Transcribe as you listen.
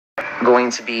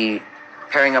going to be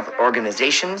pairing up with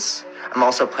organizations. I'm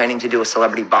also planning to do a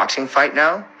celebrity boxing fight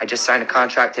now. I just signed a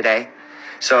contract today.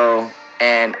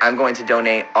 And I'm going to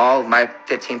donate all of my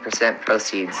 15%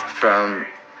 proceeds from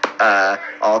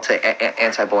all to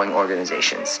anti-bullying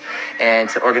organizations and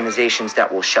to organizations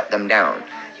that will shut them down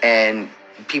and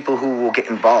people who will get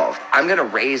involved. I'm going to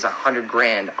raise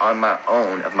 $100,000 on my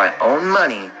own, of my own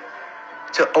money,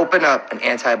 to open up an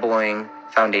anti-bullying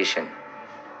foundation.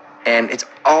 And it's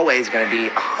always going to be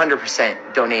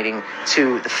 100% donating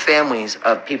to the families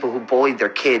of people who bullied their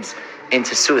kids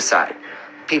into suicide,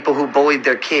 people who bullied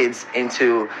their kids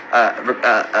into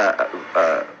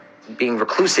being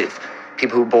reclusive,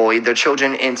 people who bullied their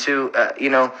children into,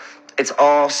 it's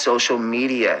all social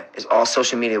media. It's all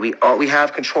social media. We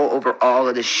have control over all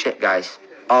of this shit, guys.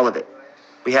 All of it.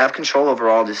 We have control over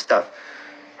all this stuff.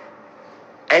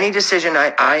 Any decision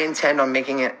I intend on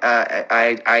making it,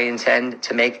 I intend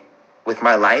to make with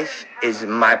my life is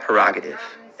my prerogative.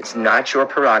 It's not your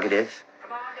prerogative.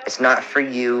 It's not for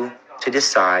you to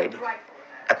decide.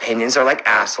 Opinions are like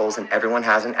assholes, and everyone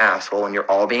has an asshole, and you're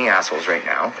all being assholes right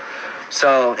now.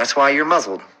 So that's why you're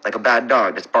muzzled, like a bad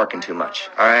dog that's barking too much,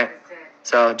 all right?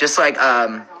 So just like,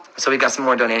 so we got some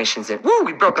more donations in. Woo,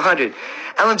 we broke 100.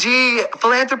 LMG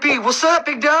Philanthropy, what's up,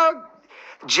 big dog?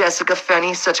 Jessica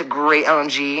Fenny, such a great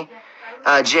LMG.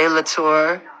 Jay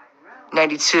Latour,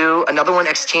 92. Another one,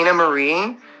 Xtina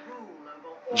Marie.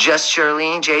 Just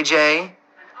Shirley, JJ,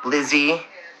 Lizzie.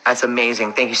 That's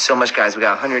amazing. Thank you so much, guys. We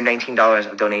got $119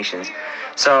 of donations.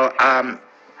 So, yeah,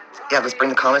 let's bring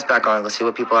the comments back on. Let's see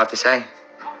what people have to say.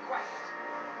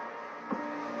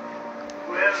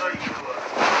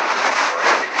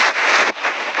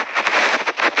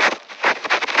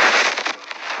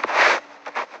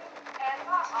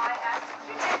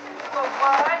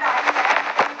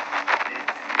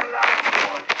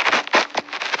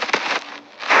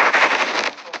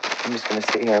 I'm just going to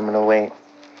sit here. I'm going to wait.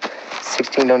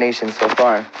 16 donations so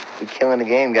far. We're killing the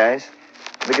game, guys.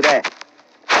 Look at that.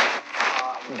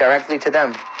 Directly to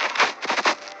them.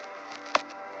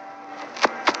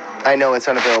 I know it's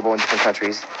unavailable in different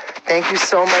countries. Thank you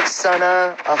so much,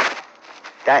 Sana. Oh,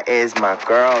 that is my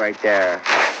girl right there.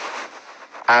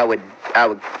 I would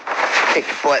kick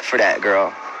your butt for that,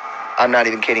 girl. I'm not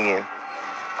even kidding you.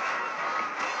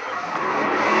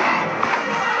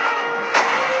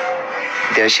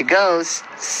 There she goes.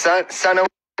 Sana.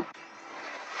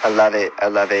 I love it. I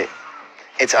love it.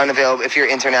 It's unavailable if you're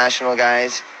international,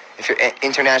 guys. If you're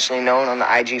internationally known on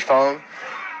the IG phone,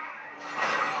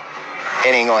 it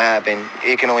ain't gonna happen.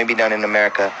 It can only be done in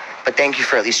America. But thank you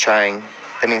for at least trying.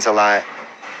 That means a lot.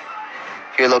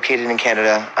 You're located in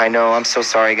Canada. I know. I'm so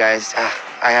sorry, guys.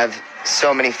 I have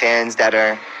so many fans that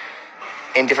are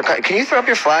in different countries. Can you throw up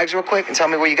your flags real quick and tell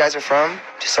me where you guys are from?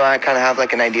 Just so I kind of have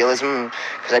like an idealism.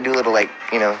 Because I do little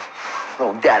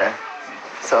little data.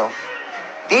 So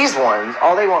these ones,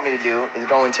 all they want me to do is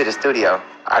go into the studio.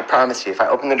 I promise you, if I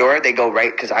open the door, they go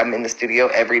right, because I'm in the studio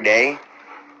every day.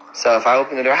 So if I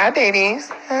open the door, hi, babies.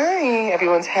 Hi.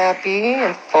 Everyone's happy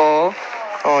and full.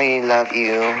 Oh, I love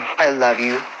you. I love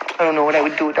you. I don't know what I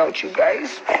would do without you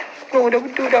guys. I don't know what I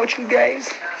would do without you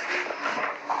guys.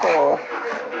 Oh.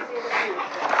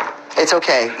 It's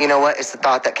okay. You know what? It's the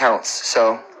thought that counts.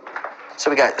 So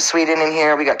we got Sweden in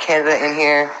here. We got Canada in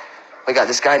here. We got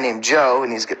this guy named Joe,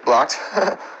 and he's get blocked.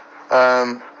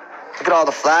 Look at all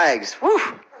the flags. Woo!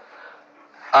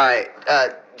 All right.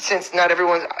 Since not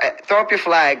everyone's... throw up your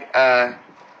flag.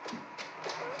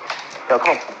 Yo,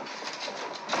 come on.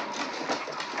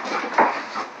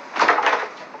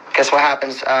 Guess what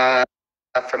happens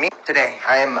for me today?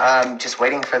 I am just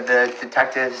waiting for the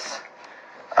detectives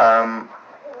to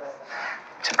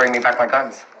bring me back my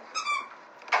guns.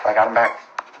 I got them back.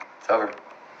 It's over.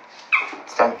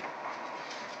 It's done.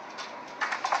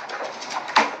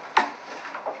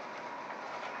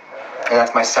 And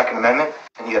that's my Second Amendment,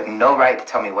 and you have no right to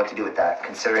tell me what to do with that,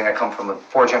 considering I come from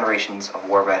 4 generations of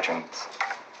war veterans.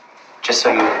 Just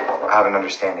so you have an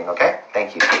understanding, okay?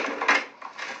 Thank you.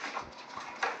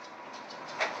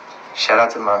 Shout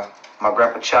out to my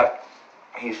grandpa Chuck.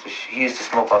 He used to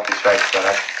smoke Lucky Strikes, so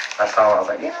I saw him. I was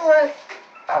like, you know what?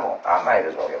 I might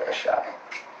as well give it a shot.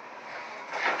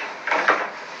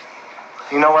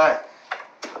 You know what?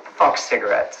 Fuck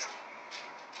cigarettes.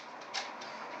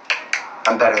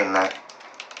 I'm better than that.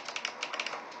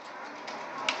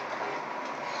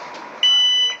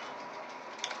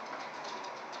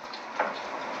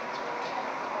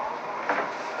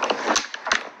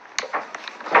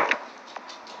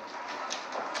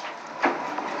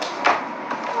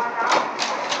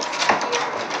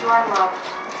 You are loved.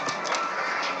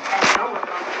 And no one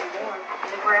loves you more than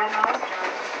the Grand Master.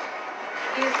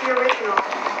 He is The original.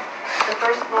 The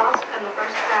first lost and the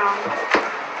first found.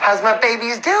 How's my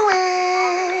babies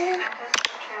doing?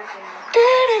 Champions.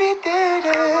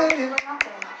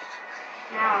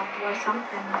 Now you are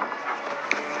something.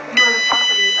 You are the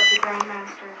property of the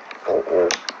Grandmaster. Oh,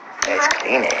 let's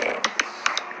clean it.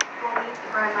 We'll meet the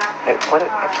Grandmaster. Hey, what?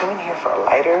 I came in here for a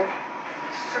lighter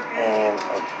and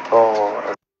a bowl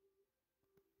of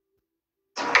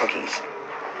cookies.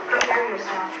 Prepare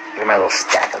yourself. Look at my little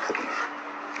stack of cookies.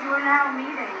 You are now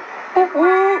meeting the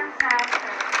Grandmaster.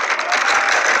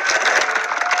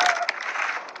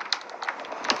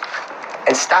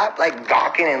 And stop like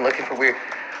gawking and looking for weird.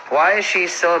 Why is she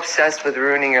so obsessed with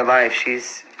ruining your life?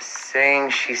 She's saying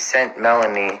she sent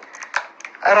Melanie.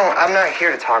 I'm not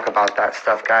here to talk about that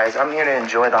stuff, guys. I'm here to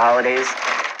enjoy the holidays.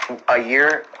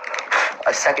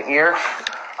 A second year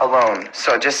alone.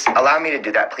 So just allow me to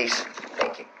do that, please.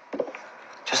 Thank you.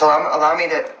 Just allow me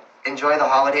to enjoy the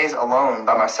holidays alone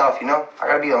by myself, you know? I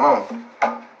gotta be alone.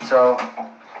 So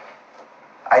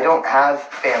I don't have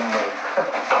family.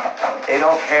 They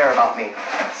don't care about me.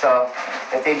 So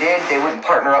if they did, they wouldn't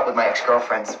partner up with my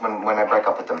ex-girlfriends when I break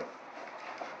up with them.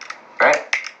 Right?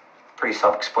 Pretty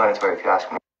self-explanatory if you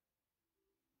ask me.